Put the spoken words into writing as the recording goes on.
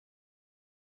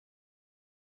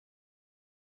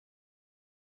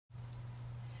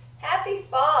Happy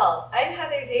fall! I'm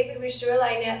Heather David with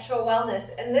Shoreline Natural Wellness,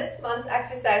 and this month's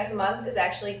exercise of the month is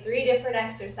actually 3 different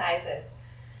exercises.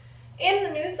 In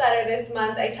the newsletter this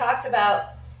month, I talked about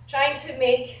trying to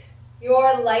make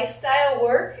your lifestyle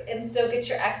work and still get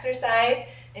your exercise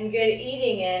and good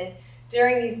eating in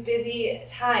during these busy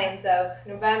times of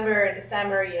November,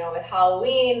 December, with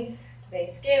Halloween, to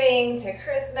Thanksgiving, to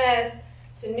Christmas,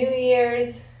 to New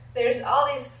Year's. There's all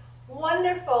these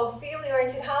wonderful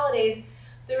family-oriented holidays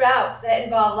throughout that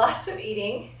involve lots of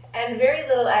eating and very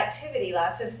little activity,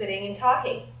 lots of sitting and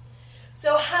talking.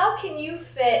 So how can you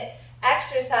fit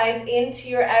exercise into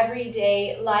your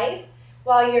everyday life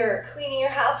while you're cleaning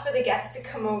your house for the guests to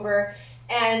come over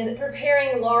and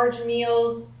preparing large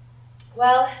meals?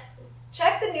 Well,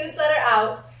 check the newsletter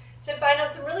out to find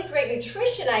out some really great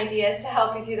nutrition ideas to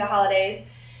help you through the holidays,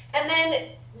 and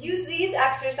then use these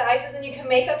exercises and you can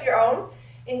make up your own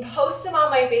and post them on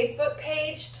my Facebook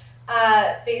page,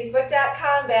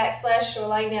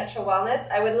 facebook.com/Shoreline Natural Wellness.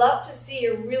 I would love to see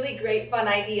your really great fun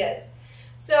ideas.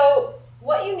 So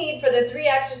what you need for the 3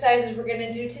 exercises we're going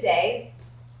to do today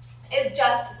is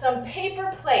just some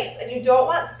paper plates, and you don't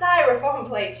want styrofoam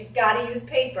plates, you've got to use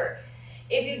paper.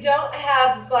 If you don't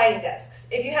have gliding discs.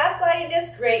 If you have gliding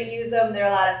discs, great, use them, they're a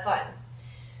lot of fun.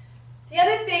 The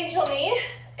other things you'll need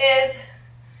is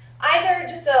either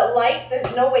just a light,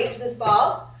 there's no weight to this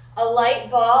ball, a light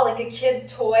ball like a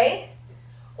kid's toy,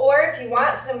 or if you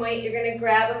want some weight, you're going to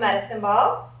grab a medicine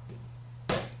ball.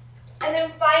 And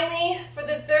then finally, for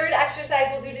the 3rd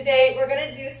exercise we'll do today, we're going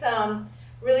to do some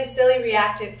really silly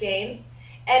reactive game,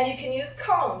 and you can use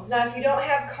cones. Now if you don't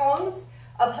have cones,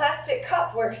 a plastic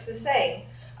cup works the same.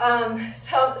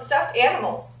 Some stuffed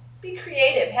animals, be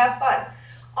creative, have fun.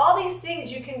 All these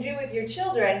things you can do with your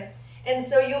children, and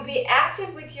so you'll be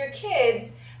active with your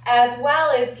kids as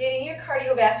well as getting your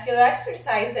cardiovascular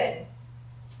exercise in.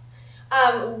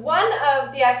 One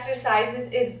of the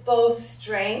exercises is both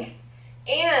strength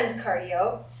and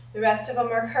cardio. The rest of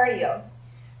them are cardio.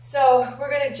 So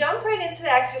we're going to jump right into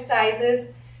the exercises,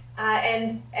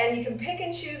 and you can pick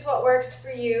and choose what works for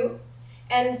you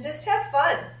and just have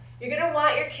fun. You're going to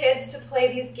want your kids to play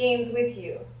these games with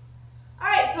you.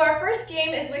 Alright, so our first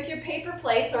game is with your paper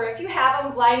plates, or if you have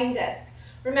them, gliding discs.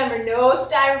 Remember, no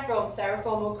styrofoam.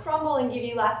 Styrofoam will crumble and give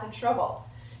you lots of trouble.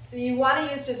 So you want to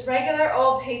use just regular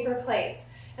old paper plates.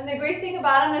 And the great thing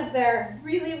about them is they're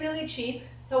really, really cheap.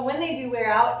 So when they do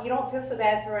wear out, you don't feel so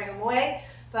bad throwing them away.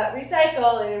 But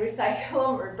recycle, either recycle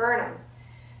them or burn them.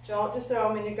 Don't just throw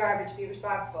them in the garbage, be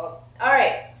responsible.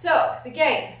 Alright, so the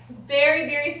game. Very,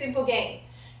 very simple game.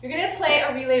 You're going to play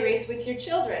a relay race with your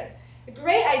children. The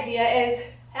great idea is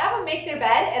have them make their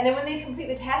bed, and then when they complete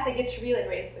the task, they get to relay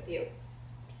race with you.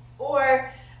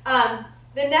 Or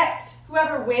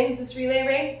whoever wins this relay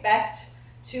race, best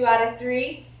 2 out of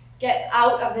 3, gets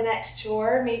out of the next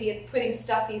chore. Maybe it's putting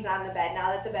stuffies on the bed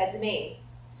now that the bed's made.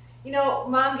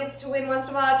 Mom gets to win once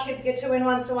in a while, kids get to win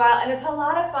once in a while, and it's a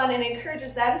lot of fun and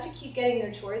encourages them to keep getting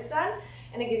their chores done,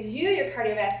 and it gives you your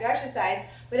cardiovascular exercise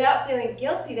without feeling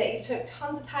guilty that you took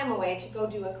tons of time away to go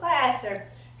do a class or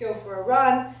go for a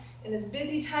run. In this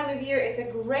busy time of year, it's a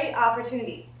great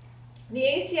opportunity. The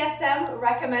ACSM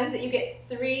recommends that you get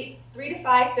 3 to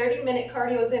 5 30-minute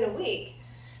cardios in a week.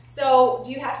 So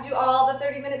do you have to do all the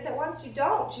 30 minutes at once? You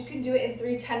don't. You can do it in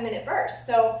 3 10-minute bursts.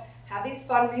 So have these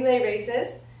fun relay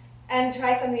races and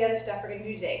try some of the other stuff we're going to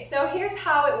do today. So here's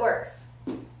how it works.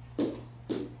 You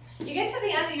get to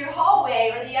the end of your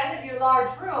hallway or the end of your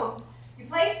large room, you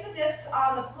place the discs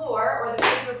on the floor or the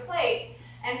paper plates,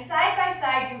 and side by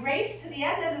side you race to the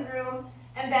end of the room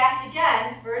and back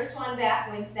again. First one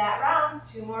back wins that round.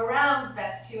 2 more rounds,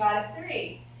 best 2 out of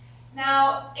 3.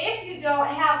 Now, if you don't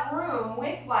have room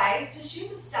width-wise, just use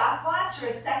a stopwatch or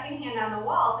a second hand on the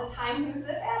wall to time who's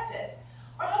the fastest.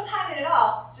 Or don't time it at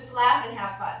all, just laugh and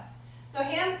have fun. So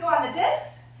hands go on the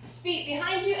discs, feet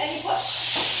behind you, and you push.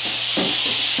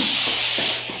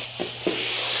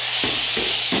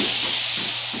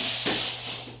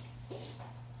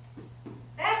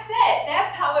 That's it.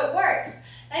 That's how it works.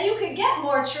 Now you could get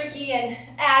more tricky and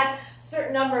add a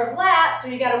certain number of laps, or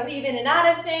you got to weave in and out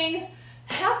of things.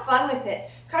 Have fun with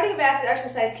it. Cardiovascular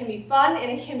exercise can be fun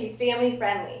and it can be family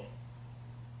friendly.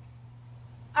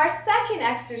 Our second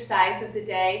exercise of the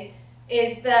day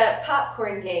is the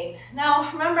popcorn game.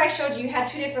 Now remember I showed you had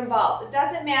 2 different balls. It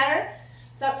doesn't matter.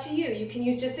 It's up to you. You can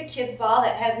use just a kid's ball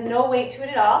that has no weight to it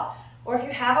at all, or if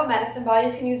you have a medicine ball,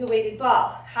 you can use a weighted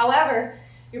ball. However,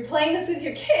 you're playing this with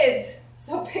your kids,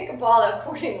 so pick a ball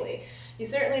accordingly. You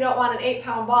certainly don't want an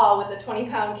 8-pound ball with a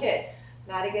 20-pound kid.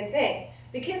 Not a good thing.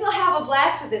 The kids will have a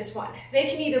blast with this one. They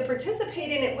can either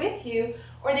participate in it with you,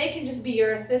 or they can just be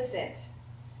your assistant.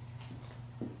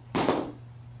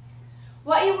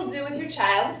 what you will do with your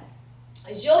child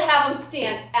is you'll have them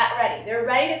stand at ready. They're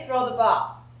ready to throw the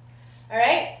ball. All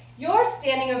right? You're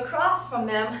standing across from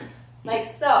them like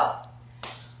so.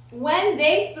 When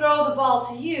they throw the ball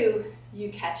to you, you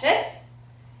catch it,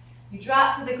 you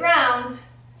drop to the ground,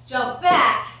 jump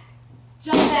back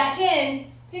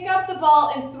in, pick up the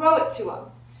ball and throw it to them.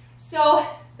 So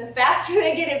the faster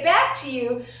they get it back to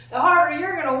you, the harder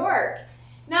you're going to work.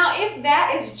 Now, if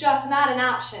that is just not an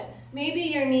option, maybe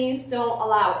your knees don't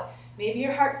allow it. Maybe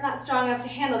your heart's not strong enough to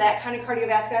handle that kind of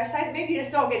cardiovascular exercise. Maybe you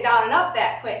just don't get down and up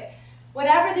that quick.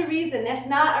 Whatever the reason, that's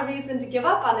not a reason to give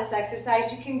up on this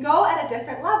exercise. You can go at a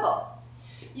different level.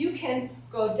 You can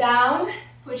go down,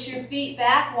 push your feet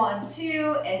back, 1,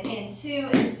 2, and in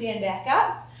 2, and stand back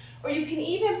up. Or you can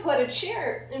even put a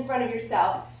chair in front of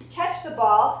yourself. Catch the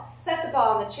ball, set the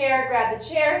ball on the chair, grab the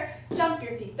chair, jump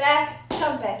your feet back,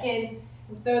 jump back in,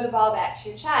 and throw the ball back to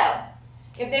your child.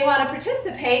 If they want to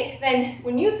participate, then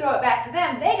when you throw it back to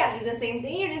them, they got to do the same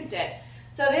thing you just did.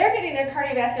 So they're getting their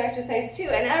cardiovascular exercise too,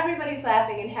 and everybody's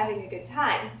laughing and having a good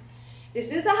time.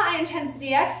 This is a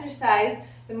high-intensity exercise.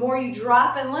 The more you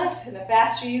drop and lift, the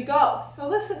faster you go. So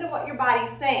listen to what your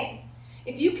body's saying.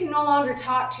 If you can no longer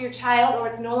talk to your child, or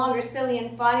it's no longer silly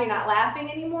and fun, you're not laughing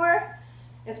anymore,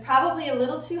 it's probably a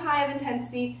little too high of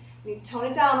intensity. You need to tone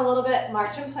it down a little bit,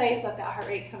 march in place, let that heart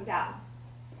rate come down.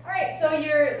 All right, so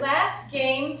your last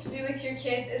game to do with your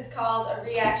kids is called a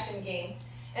reaction game.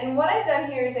 And what I've done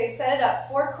here is I've set it up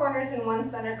 4 corners and 1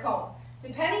 center cone.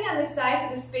 Depending on the size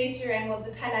of the space you're in will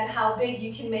depend on how big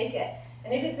you can make it.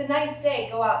 And if it's a nice day,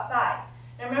 go outside.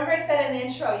 Now remember I said in the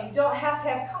intro, you don't have to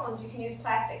have cones. You can use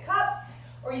plastic cups,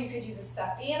 or you could use a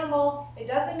stuffed animal. It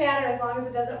doesn't matter as long as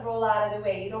it doesn't roll out of the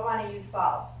way. You don't want to use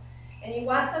balls. And you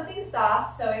want something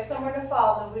soft, so if someone were to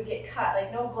fall, it would get cut,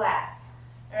 like no glass.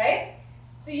 All right?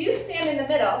 So you stand in the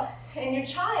middle, and your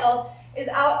child is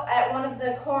out at one of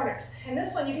the corners. And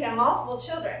this one, you can have multiple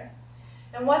children.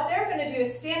 And what they're going to do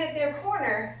is stand at their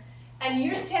corner, and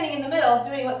you're standing in the middle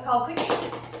doing what's called quick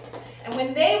beat. And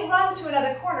when they run to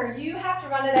another corner, you have to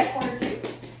run to that corner too.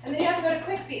 And then you have to go to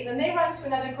quick beat, and then they run to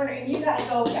another corner, and you got to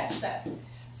go catch them.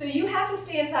 So you have to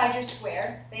stay inside your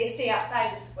square. They stay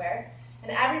outside the square.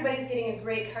 And everybody's getting a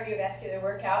great cardiovascular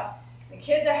workout. The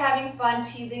kids are having fun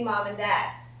teasing mom and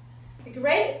dad. The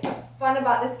great fun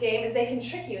about this game is they can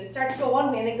trick you and start to go one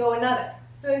way and then go another.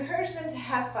 So encourage them to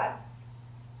have fun.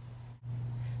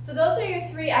 So those are your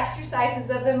 3 exercises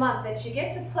of the month that you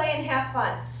get to play and have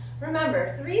fun.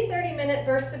 Remember, 3 30-minute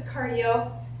bursts of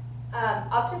cardio,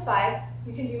 up to 5.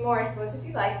 You can do more, I suppose, if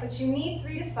you like, but you need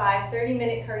 3 to 5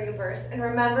 30-minute cardio bursts. And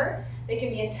remember, they can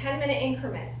be in 10-minute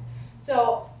increments.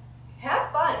 So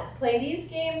have fun. Play these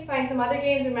games, find some other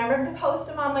games. Remember to post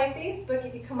them on my Facebook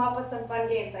if you come up with some fun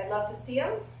games. I'd love to see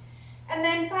them. And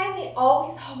then finally,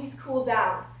 always cool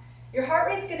down. Your heart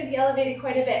rate's going to be elevated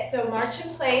quite a bit, so march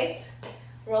in place,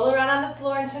 roll around on the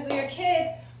floor and tickle your kids,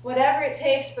 whatever it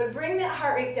takes, but bring that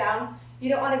heart rate down. You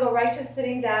don't want to go right to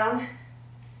sitting down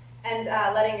and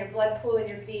letting your blood pool in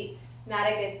your feet. Not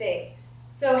a good thing.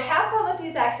 So have fun with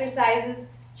these exercises.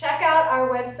 Check out our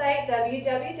website,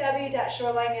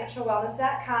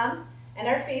 www.shorelinenaturalwellness.com, and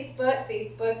our Facebook,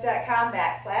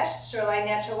 facebook.com/Shoreline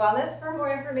Natural Wellness for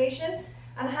more information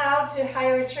on how to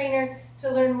hire a trainer to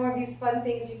learn more of these fun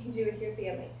things you can do with your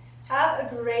family. Have a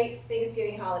great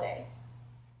Thanksgiving holiday.